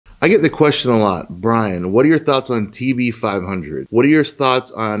I get the question a lot, Brian, what are your thoughts on TB500? What are your thoughts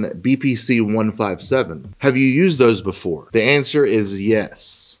on BPC-157? Have you used those before? The answer is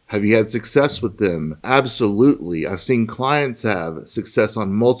yes. Have you had success with them? Absolutely. I've seen clients have success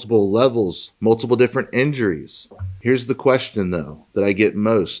on multiple levels, multiple different injuries. Here's the question, though, that I get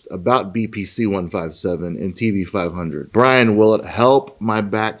most about BPC-157 and TB500. Brian, will it help my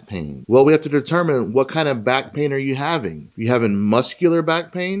back pain? Well, we have to determine what kind of back pain are you having. Are you having muscular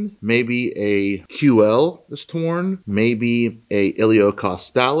back pain? Maybe a QL is torn? Maybe a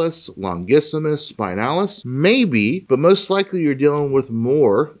iliocostalis, longissimus, spinalis? Maybe, but most likely you're dealing with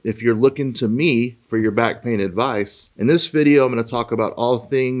more if you're looking to me for your back pain advice. In this video, I'm going to talk about all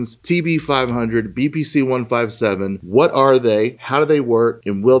things TB500, BPC-157. What are they? How do they work?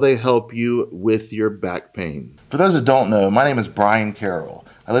 And will they help you with your back pain? For those that don't know, my name is Brian Carroll.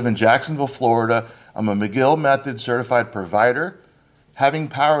 I live in Jacksonville, Florida. I'm a McGill Method certified provider, having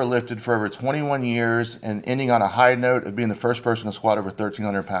power lifted for over 21 years and ending on a high note of being the first person to squat over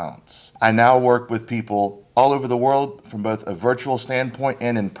 1,300 pounds. I now work with people all over the world from both a virtual standpoint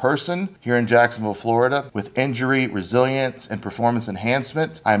and in person here in Jacksonville, Florida, with injury, resilience, and performance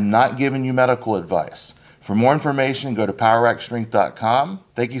enhancement. I'm not giving you medical advice. For more information, go to powerlifting.com.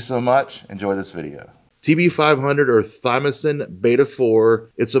 Thank you so much. Enjoy this video. TB500 or thymosin beta-4,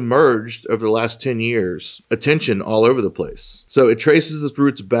 it's emerged over the last 10 years. Attention all over the place. So it traces its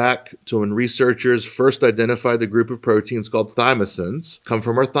roots back to when researchers first identified the group of proteins called thymosins, come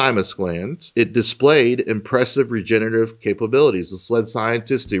from our thymus gland. It displayed impressive regenerative capabilities. This led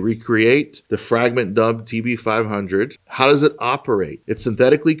scientists to recreate the fragment dubbed TB500. How does it operate? It's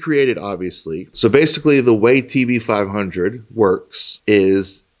synthetically created, obviously. So basically the way TB500 works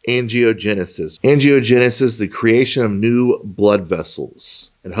is angiogenesis. Angiogenesis, the creation of new blood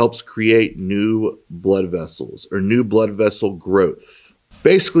vessels. It helps create new blood vessels or new blood vessel growth.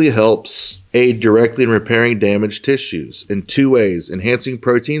 Basically helps aid directly in repairing damaged tissues in two ways: enhancing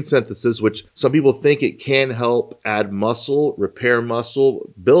protein synthesis, which some people think it can help add muscle, repair muscle,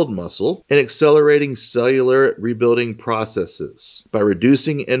 build muscle, and accelerating cellular rebuilding processes by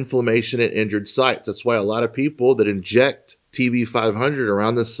reducing inflammation at injured sites. That's why a lot of people that inject TB500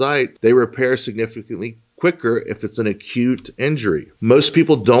 around the site, they repair significantly quicker if it's an acute injury. Most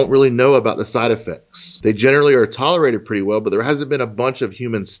people don't really know about the side effects. They generally are tolerated pretty well, but there hasn't been a bunch of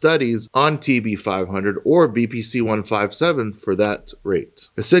human studies on TB500 or BPC-157 for that rate.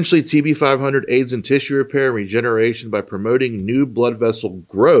 Essentially, TB500 aids in tissue repair and regeneration by promoting new blood vessel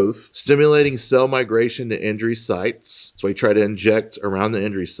growth, stimulating cell migration to injury sites. So we try to inject around the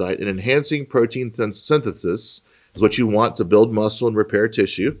injury site, and enhancing protein synthesis is what you want to build muscle and repair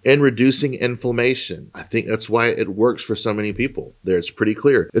tissue, and reducing inflammation. I think that's why it works for so many people. There, it's pretty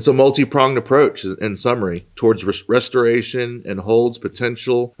clear. It's a multi-pronged approach, in summary, towards restoration and holds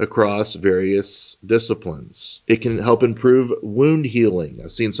potential across various disciplines. It can help improve wound healing.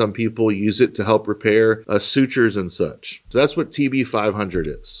 I've seen some people use it to help repair sutures and such. So that's what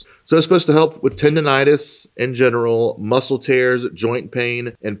TB500 is. So it's supposed to help with tendonitis in general, muscle tears, joint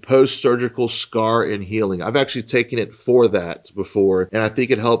pain, and post-surgical scar and healing. I've actually taken it for that before, and I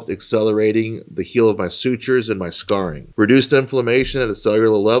think it helped accelerating the heal of my sutures and my scarring. Reduced inflammation at a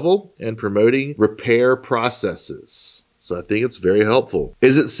cellular level and promoting repair processes. So I think it's very helpful.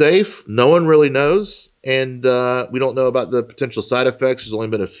 Is it safe? No one really knows. And we don't know about the potential side effects. There's only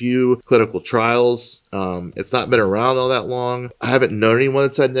been a few clinical trials. It's not been around all that long. I haven't known anyone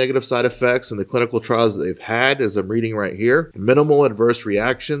that's had negative side effects in the clinical trials that they've had, as I'm reading right here. Minimal adverse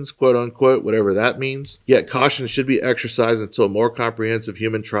reactions, quote unquote, whatever that means. Yet caution should be exercised until more comprehensive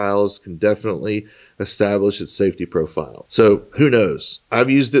human trials can definitely establish its safety profile. So who knows? I've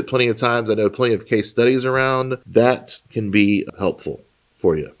used it plenty of times. I know plenty of case studies around. That can be helpful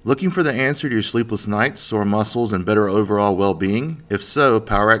for you. Looking for the answer to your sleepless nights, sore muscles, and better overall well-being? If so,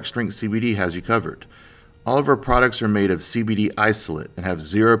 PowerX Strength CBD has you covered. All of our products are made of CBD isolate and have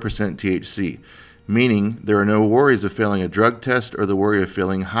 0% THC, meaning there are no worries of failing a drug test or the worry of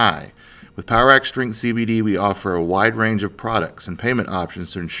feeling high. With PowerX Strength CBD, we offer a wide range of products and payment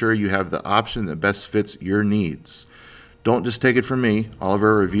options to ensure you have the option that best fits your needs. Don't just take it from me. All of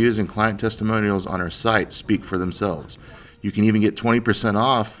our reviews and client testimonials on our site speak for themselves. You can even get 20%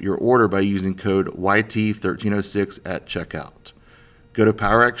 off your order by using code YT1306 at checkout. Go to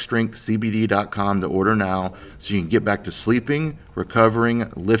powerxstrengthcbd.com to order now so you can get back to sleeping,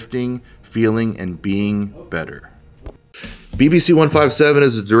 recovering, lifting, feeling, and being better. BPC-157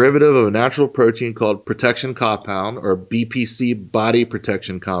 is a derivative of a natural protein called protection compound, or BPC body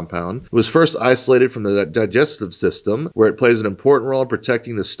protection compound. It was first isolated from the digestive system, where it plays an important role in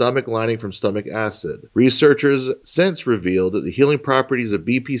protecting the stomach lining from stomach acid. Researchers since revealed that the healing properties of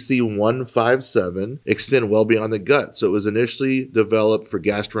BPC-157 extend well beyond the gut. So it was initially developed for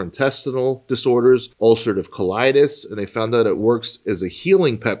gastrointestinal disorders, ulcerative colitis, and they found that it works as a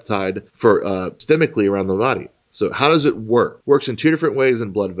healing peptide for systemically around the body. So how does it work? It works in two different ways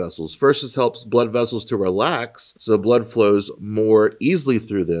in blood vessels. First, it helps blood vessels to relax so blood flows more easily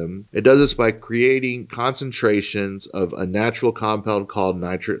through them. It does this by creating concentrations of a natural compound called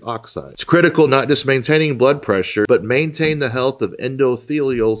nitric oxide. It's critical not just maintaining blood pressure, but maintain the health of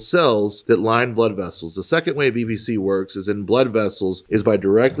endothelial cells that line blood vessels. The second way BPC works is in blood vessels is by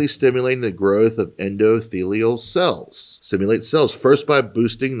directly stimulating the growth of endothelial cells. Stimulate cells first by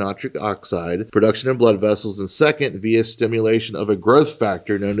boosting nitric oxide production in blood vessels, and second, via stimulation of a growth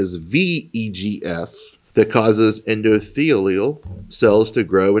factor known as VEGF that causes endothelial cells to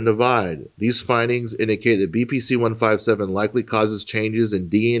grow and divide. These findings indicate that BPC-157 likely causes changes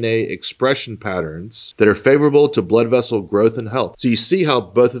in DNA expression patterns that are favorable to blood vessel growth and health. So you see how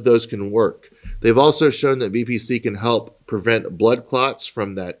both of those can work. They've also shown that BPC can help prevent blood clots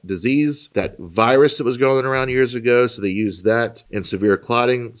from that disease, that virus that was going around years ago. So they use that in severe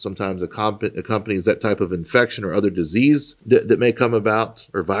clotting. Sometimes accompanies that type of infection or other disease that may come about,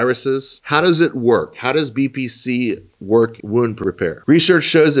 or viruses. How does it work? How does BPC work wound repair? Research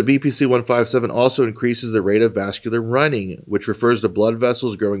shows that BPC-157 also increases the rate of vascular running, which refers to blood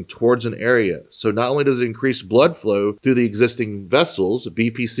vessels growing towards an area. So not only does it increase blood flow through the existing vessels,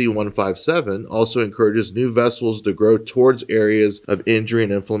 BPC-157 also encourages new vessels to grow towards areas of injury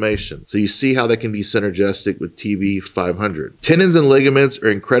and inflammation. So you see how that can be synergistic with TB500. Tendons and ligaments are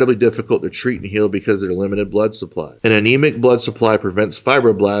incredibly difficult to treat and heal because of their limited blood supply. An anemic blood supply prevents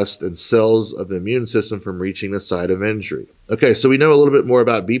fibroblasts and cells of the immune system from reaching the site of injury. Okay, so we know a little bit more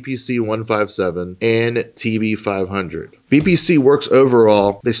about BPC-157 and TB500. BPC works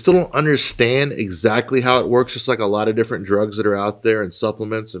overall. They still don't understand exactly how it works, just like a lot of different drugs that are out there and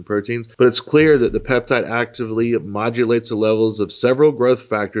supplements and proteins, but it's clear that the peptide actively modulates the levels of several growth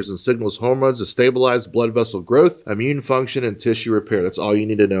factors and signals hormones to stabilize blood vessel growth, immune function, and tissue repair. That's all you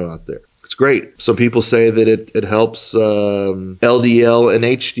need to know out there. It's great. Some people say that it helps LDL and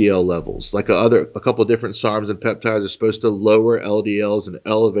HDL levels. Like a couple of different SARMs and peptides are supposed to lower LDLs and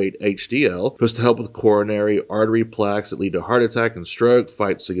elevate HDL. Supposed to help with coronary artery plaques that lead to heart attack and stroke,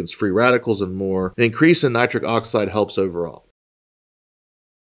 fights against free radicals, and more. An increase in nitric oxide helps overall.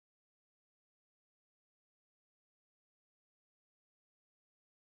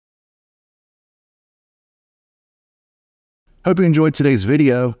 Hope you enjoyed today's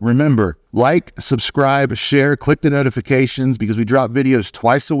video. Remember, like, subscribe, share, click the notifications because we drop videos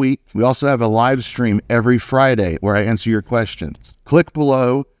twice a week. We also have a live stream every Friday where I answer your questions. Click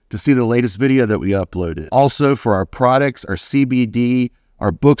below to see the latest video that we uploaded. Also, for our products, our CBD,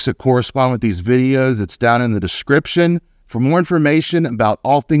 our books that correspond with these videos, it's down in the description. For more information about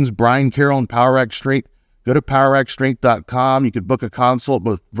all things Brian Carroll and PowerAct Strength, go to poweractstrength.com. You could book a consult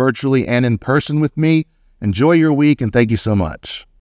both virtually and in person with me. Enjoy your week, and thank you so much.